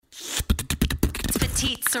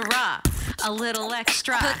Petite Syrah, a little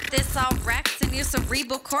extra. Put this on Rex and your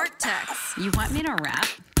cerebral cortex. You want me to rap?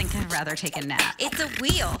 Think I'd rather take a nap. It's a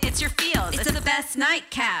wheel. It's your field. It's the best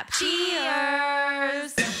nightcap.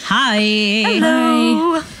 Cheers. Hi.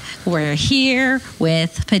 Hello. We're here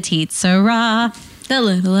with Petite Syrah, The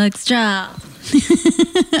little extra.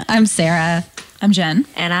 I'm Sarah. I'm Jen.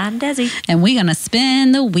 And I'm Desi. And we're going to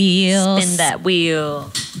spin the wheel. Spin that wheel.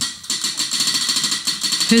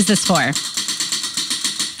 Who's this for?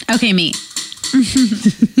 Okay, me.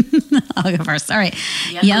 I'll go first. All right.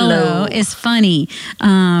 Yellow is funny.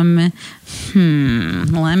 Let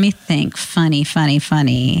me think. Funny.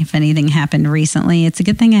 If anything happened recently, it's a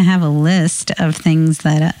good thing I have a list of things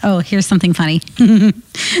that. Here's something funny.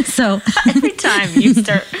 So Every time you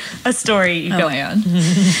start a story, you go, my God.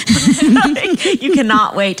 you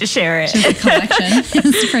cannot wait to share it. Collection.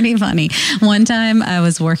 it's pretty funny. One time I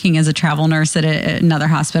was working as a travel nurse at another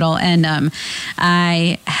hospital, and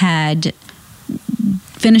I had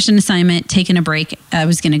finished an assignment, taken a break. I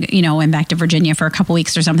was going to, went back to Virginia for a couple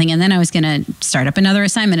weeks or something. And then I was going to start up another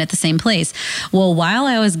assignment at the same place. Well, while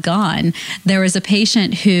I was gone, there was a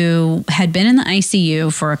patient who had been in the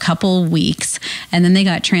ICU for a couple weeks. And then they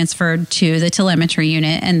got transferred to the telemetry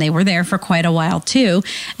unit, and they were there for quite a while too.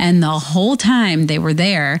 And the whole time they were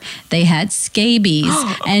there, they had scabies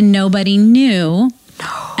and nobody knew.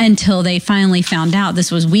 Until they finally found out. This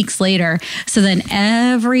was weeks later. So then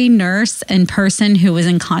every nurse and person who was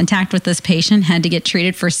in contact with this patient had to get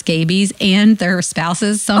treated for scabies, and their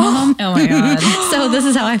spouses, some of them. Oh my God. So this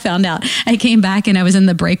is how I found out. I came back and I was in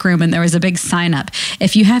the break room, and there was a big sign up.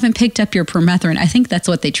 If you haven't picked up your permethrin, I think that's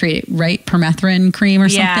what they treat it, right? Permethrin cream or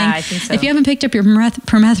something. Yeah, I think so. If you haven't picked up your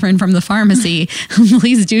permethrin from the pharmacy,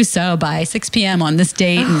 please do so by 6 p.m. on this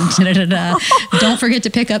date. And Don't forget to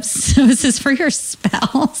pick up. So this is for your spouse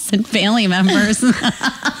and family members.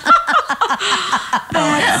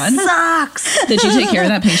 That sucks. Did you take care of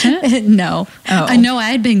that patient? No. Oh. I know I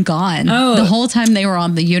had been gone. Oh. The whole time they were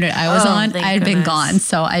on the unit I was on, thank I had been goodness. gone.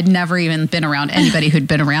 So I'd never even been around anybody who'd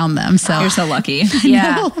been around them. So You're so lucky.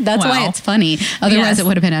 Yeah. No, that's why Wow. it's funny. Otherwise Yes. it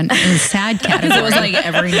would have been a sad category. It was like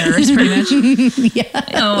every nurse pretty much. Yeah.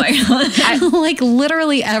 Oh my God. Like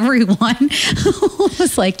literally everyone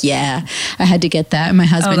was like, yeah, I had to get that. And my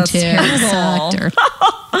husband that's too. It terrible. sucked.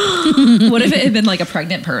 What if it had been like a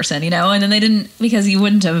pregnant person, and then they didn't, because you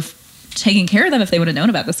wouldn't have taken care of them if they would have known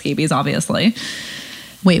about the scabies, obviously.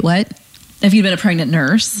 Wait, what? If you'd been a pregnant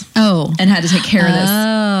nurse Oh. and had to take care of this.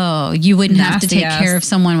 Oh, you wouldn't have to nasty take ass- care of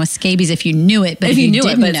someone with scabies if you knew it. But If you knew it,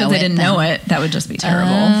 didn't but know since they didn't then- know it, that would just be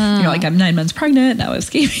terrible. Oh. You're like, I'm 9 months pregnant. Now I have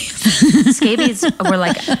scabies. Scabies were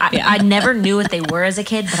like, Yeah. I never knew what they were as a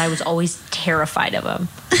kid, but I was always terrified of them.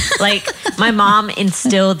 Like, my mom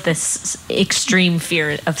instilled this extreme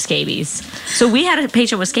fear of scabies. So we had a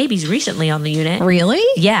patient with scabies recently on the unit. Really?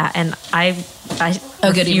 Yeah, and I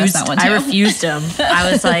Oh, good, you missed refused, that one, I too. refused them. I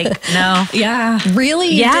was like, no. Yeah. Really?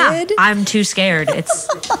 You Yeah, did? I'm too scared. It's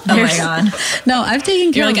Oh my God. No, I've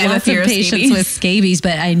taken care You're of like, I have a lots fear of of patients scabies. with scabies,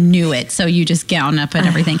 but I knew it. So you just gown up and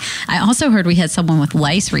everything. I also heard we had someone with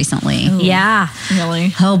lice recently. Yeah,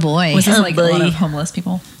 Really? Oh boy. Was this Oh, like a lot boy. of homeless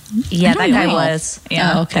people? yeah, that guy know. was.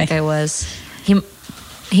 Yeah. Oh, okay. That guy was.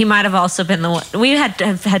 He might have also been the one. We have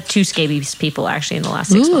had 2 scabies people actually in the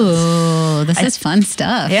last 6 months. Ooh, this is fun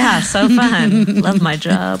stuff. Yeah, so fun. Love my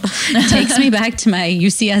job. It takes me back to my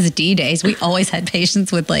UCSD days. We always had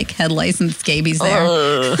patients with like head lice and scabies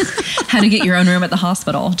there. How to get your own room at the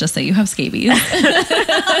hospital? Just say you have scabies.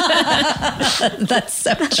 That's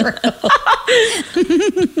so true.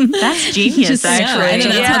 That's genius, Just- Yeah, actually. and then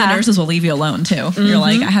that's how the nurses will leave you alone too. You're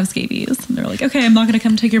like, I have scabies. And they're like, okay, I'm not going to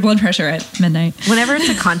come take your blood pressure at midnight. Whenever it's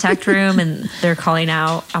a contact room and they're calling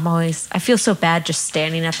out, I feel so bad just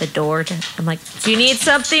standing at the door. I'm like, do you need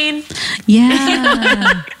something?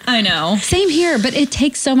 Yeah. I know. Same here, but it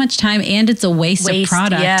takes so much time and it's a waste of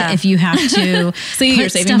product yeah. if you have to See, you're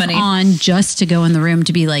put saving stuff money. on just to go in the room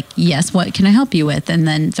to be like, yes, what can I help you with? And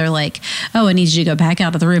then they're like, oh, I need you to go back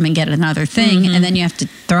out of the room and get another thing. And then you have to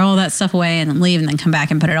throw all that stuff away and then leave and then come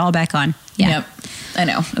back and put it all back on. Yeah. Yep. I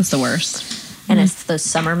know. It's the worst. And it's those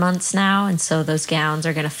summer months now, and so those gowns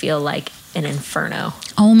are going to feel like an inferno.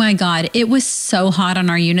 Oh my God. It was so hot on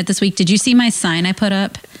our unit this week. Did you see my sign I put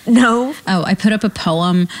up? No. Oh, I put up a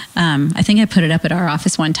poem. I think I put it up at our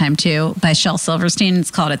office one time too by Shel Silverstein. It's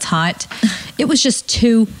called "It's Hot." It was just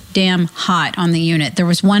too damn hot on the unit. There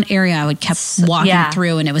was one area I would kept walking yeah.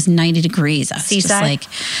 through, and it was 90 degrees. I was Seaside? just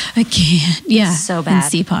like, I can't. Yeah, So bad. In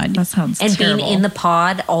C-Pod. That sounds And terrible. being in the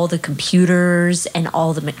pod, all the computers and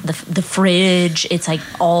all the fridge, it's like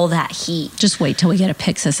all that heat. Just wait till we get a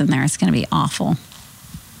Pixis in there. It's going to be awful.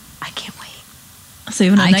 I can't wait. So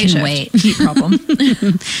even a I night can shift wait. heat problem.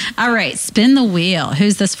 All right, spin the wheel.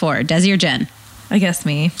 Who's this for? Desi or Jen? I guess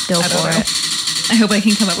me. Go I don't for know. it. I hope I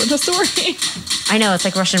can come up with a story. I know, it's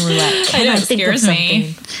like Russian roulette. Can know, I it think of scares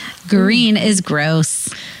me. something? Green is gross.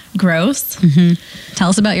 Gross. Tell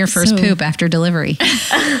us about your first So- poop after delivery.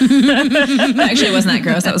 Actually, it wasn't that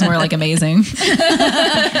gross. That was more like amazing.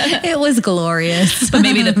 It was glorious. But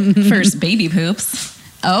maybe the first baby poops.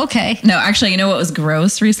 Okay. No, actually, you know what was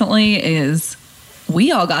gross recently is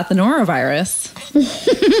we all got the norovirus.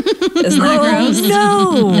 Isn't that gross?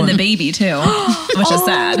 No. And the baby too, which is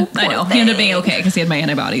sad. I know he ended up being okay because he had my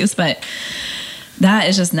antibodies, but that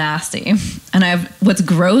is just nasty. And what's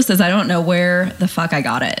gross is I don't know where the fuck I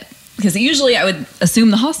got it, because usually I would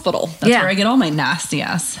assume the hospital. That's Yeah. where I get all my nasty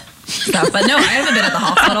ass stuff. But no, I haven't been at the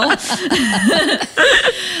hospital.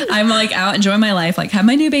 I'm like out enjoying my life, like have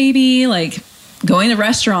my new baby, like going to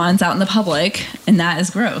restaurants out in the public, and that is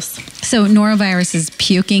gross. So norovirus is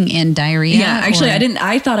puking and diarrhea? Yeah, actually, or- I didn't.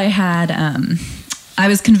 I thought I had. I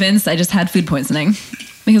was convinced I just had food poisoning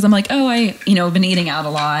because I'm like, oh, I've been eating out a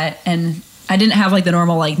lot, and I didn't have like the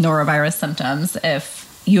normal like norovirus symptoms.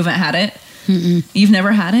 If you haven't had it, you've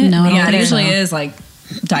never had it. No, I don't yeah, it think usually so. is like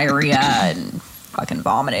diarrhea and fucking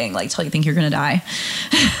vomiting, like till you think you're gonna die.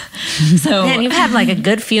 So. Man, you've had like a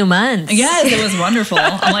good few months. Yes, it was wonderful.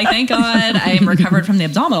 I'm like, thank God I am recovered from the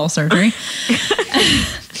abdominal surgery.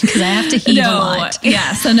 Because I have to heave a lot.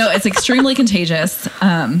 Yeah, so no, it's extremely contagious.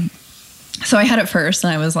 So I had it first,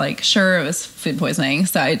 and I was like, sure, it was food poisoning.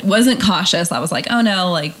 So I wasn't cautious. I was like, oh no,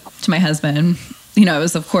 like to my husband, I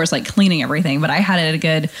was of course like cleaning everything, but I had it a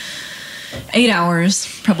good 8 hours,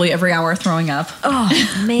 probably every hour throwing up. Oh,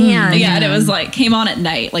 man. Yeah, and it was like came on at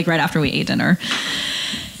night, like right after we ate dinner.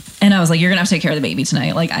 And I was like, you're going to have to take care of the baby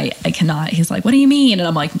tonight. Like, I cannot. He's like, what do you mean? And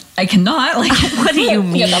I'm like, I cannot. Like, What do you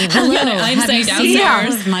mean? Hello, I'm have staying you seen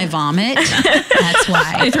downstairs. all of my vomit? That's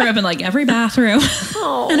I why. threw up in like every bathroom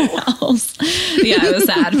in our house. Yeah, it was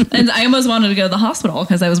sad. And I almost wanted to go to the hospital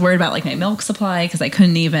because I was worried about like my milk supply because I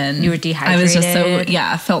couldn't even. You were I was just so, dehydrated?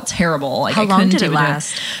 I felt terrible. Like, How I long couldn't did it even do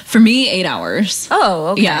last? For me, 8 hours. Oh,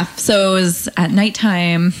 okay. Yeah. So it was at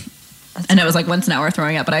nighttime. And it was like once an hour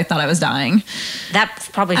throwing up, but I thought I was dying. That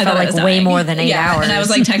probably I felt thought I like was way dying. more than 8 Yeah, hours. And I was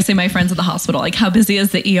like texting my friends at the hospital, like, how busy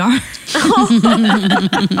is the ER?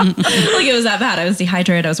 Like, it was that bad. I was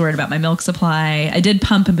dehydrated. I was worried about my milk supply. I did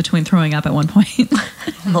pump in between throwing up at one point.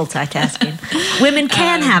 multitasking. Women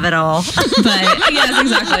can have it all. But yes,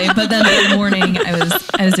 exactly. But then that morning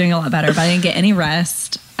I was doing a lot better, but I didn't get any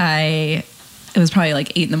rest. It was probably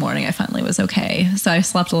like 8 a.m. I finally was okay. So I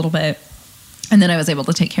slept a little bit. And then I was able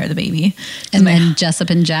to take care of the baby. And then Jessup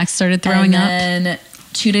and Jack started throwing up. And then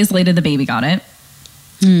 2 days later, the baby got it.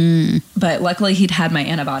 But luckily, he'd had my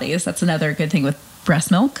antibodies. That's another good thing with breast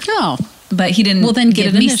milk. Oh, But he didn't. well then get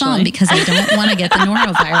give it me initially. some because I don't want to get the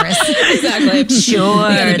norovirus. Exactly. Sure,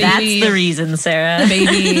 Yeah, the that's baby- the reason, Sarah. The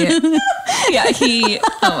baby. Yeah,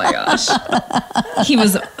 oh my gosh. He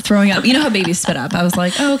was throwing up. You know how babies spit up? I was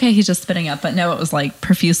like, oh, okay, he's just spitting up. But no, it was like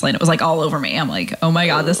profusely, and it was like all over me. I'm like, oh my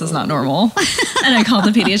God, this is not normal. And I called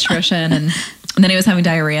the pediatrician, and then he was having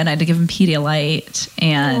diarrhea, and I had to give him Pedialyte,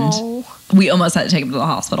 and we almost had to take him to the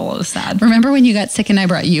hospital. It was sad. Remember when you got sick and I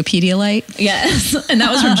brought you Pedialyte? Yes, and that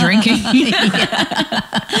was from drinking.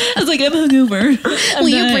 I was like, I'm hungover. Will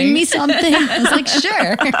you bring me something? I was like,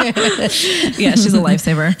 sure. Yeah, she's a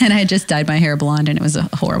lifesaver. And I just dyed my hair blonde and it was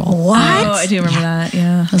horrible. What? Oh, I do remember that.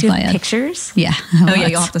 Yeah. It was Do you have bad. pictures? Yeah. Oh yeah,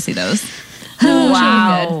 you'll have to see those.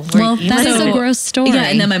 Wow. Well, You that must is have- a gross story. Yeah,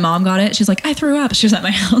 and then my mom got it. She's like, I threw up. She was at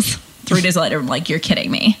my house. 3 days later, I'm like, you're kidding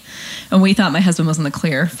me. And we thought my husband was in the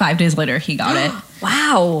clear. 5 days later, he got it.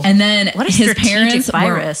 Wow. And then What a his strategic parents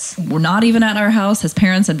virus. were not even at our house. His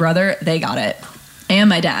parents and brother, they got it. And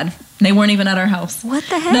my dad. They weren't even at our house. What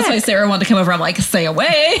the heck? That's why Sarah wanted to come over. I'm like, stay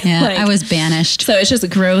away. Yeah, Like, I was banished. So it's just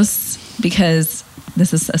gross because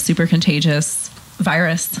this is a super contagious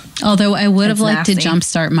virus. Although I would have It's liked to nasty.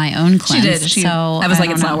 jumpstart my own cleanse. She did. So I was like,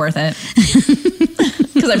 don't it's not know. worth it.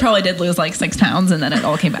 Because I probably did lose like 6 pounds and then it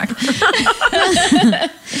all came back.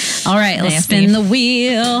 All right, let's Nasty. spin the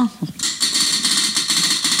wheel.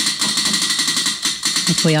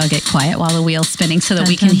 If we all get quiet while the wheel's spinning so that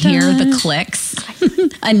we can Dun, dun, hear dun. the clicks.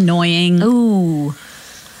 Annoying. Ooh.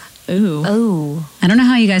 Ooh. Ooh. I don't know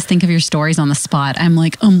how you guys think of your stories on the spot. I'm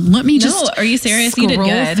like, let me just. No, are you serious? You did Scroll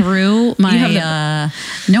good. through my. have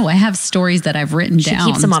no, I have stories that I've written She down.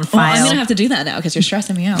 keeps them on Well, file. I'm going to have to do that now because you're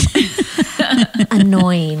stressing me out.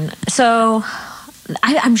 Annoying. So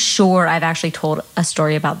I'm sure I've actually told a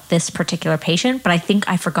story about this particular patient, but I think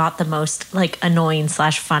I forgot the most like annoying /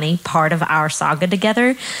 funny part of our saga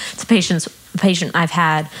together. It's a patient I've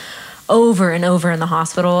had over and over in the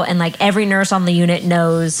hospital, and like every nurse on the unit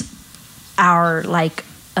knows our like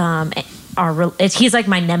he's like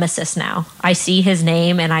my nemesis now. I see his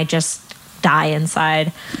name and I just die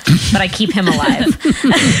inside, but I keep him alive.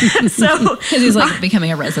 So because he's like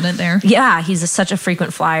becoming a resident there. Yeah, he's such a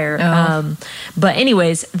frequent flyer. But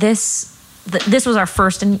anyways, this was our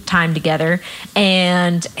first time together,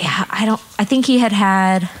 and I think he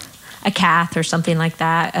had a cath or something like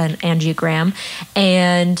that, an angiogram,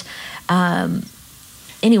 and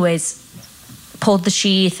anyways, pulled the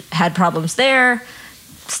sheath, had problems there,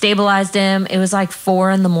 stabilized him. It was like 4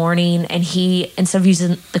 a.m, and he, instead of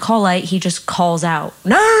using the call light, he just calls out,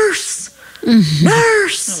 "Nurse!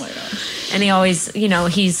 Nurse!" Oh my gosh. And he always,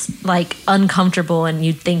 he's like uncomfortable, and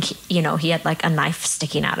you'd think, he had like a knife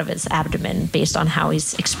sticking out of his abdomen based on how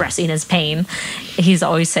he's expressing his pain. He's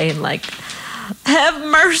always saying like, "Have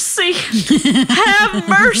mercy, have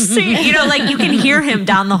mercy." Like you can hear him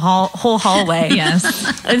down the whole hallway.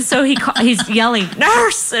 Yes. And so he's yelling,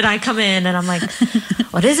 "Nurse!" And I come in and I'm like,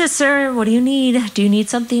 "What is it, sir? What do you need? Do you need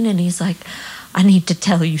something?" And he's like, "I need to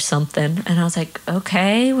tell you something." And I was like,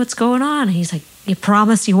 "Okay, what's going on?" And he's like, "You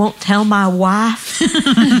promise you won't tell my wife?"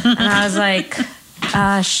 And I was like,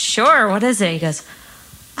 "Sure, what is it?" He goes,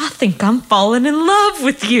 "I think I'm falling in love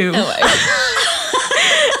with you." Oh my God.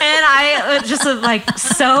 And I just was like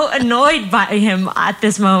so annoyed by him at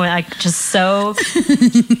this moment. Like just so,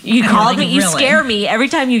 you called me, you scare me every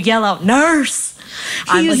time you yell out, "Nurse."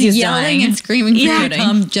 He's yelling dying and screaming for you to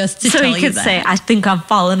come just to tell you that. So he could say, "I think I'm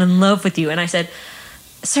falling in love with you." And I said,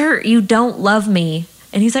 "Sir, you don't love me."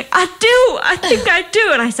 And he's like, "I do. I think I do."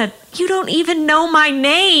 And I said, "You don't even know my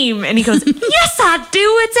name." And he goes, "Yes, I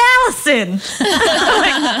do. It's Allison."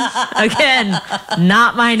 Like, again,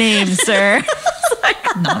 not my name, sir.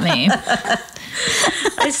 Not me.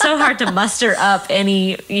 It's so hard to muster up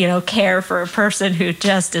any, care for a person who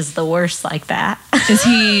just is the worst like that. Is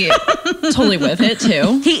he totally with it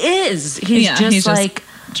too? He is. He's just like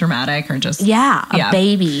dramatic or just a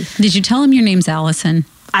baby. Did you tell him your name's Allison?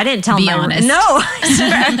 I didn't tell him. Be honest. No,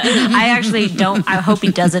 I actually don't. I hope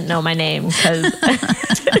he doesn't know my name because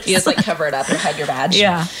you just like cover it up or hide your badge.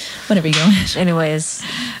 Yeah, whatever you go. Anyways,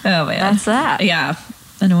 oh man, that's that. Yeah,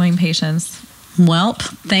 annoying patients. Well,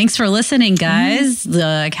 thanks for listening, guys.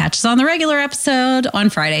 Catch us on the regular episode on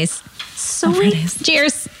Fridays. Sweet.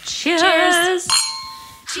 Cheers. Cheers.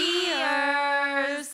 Cheers.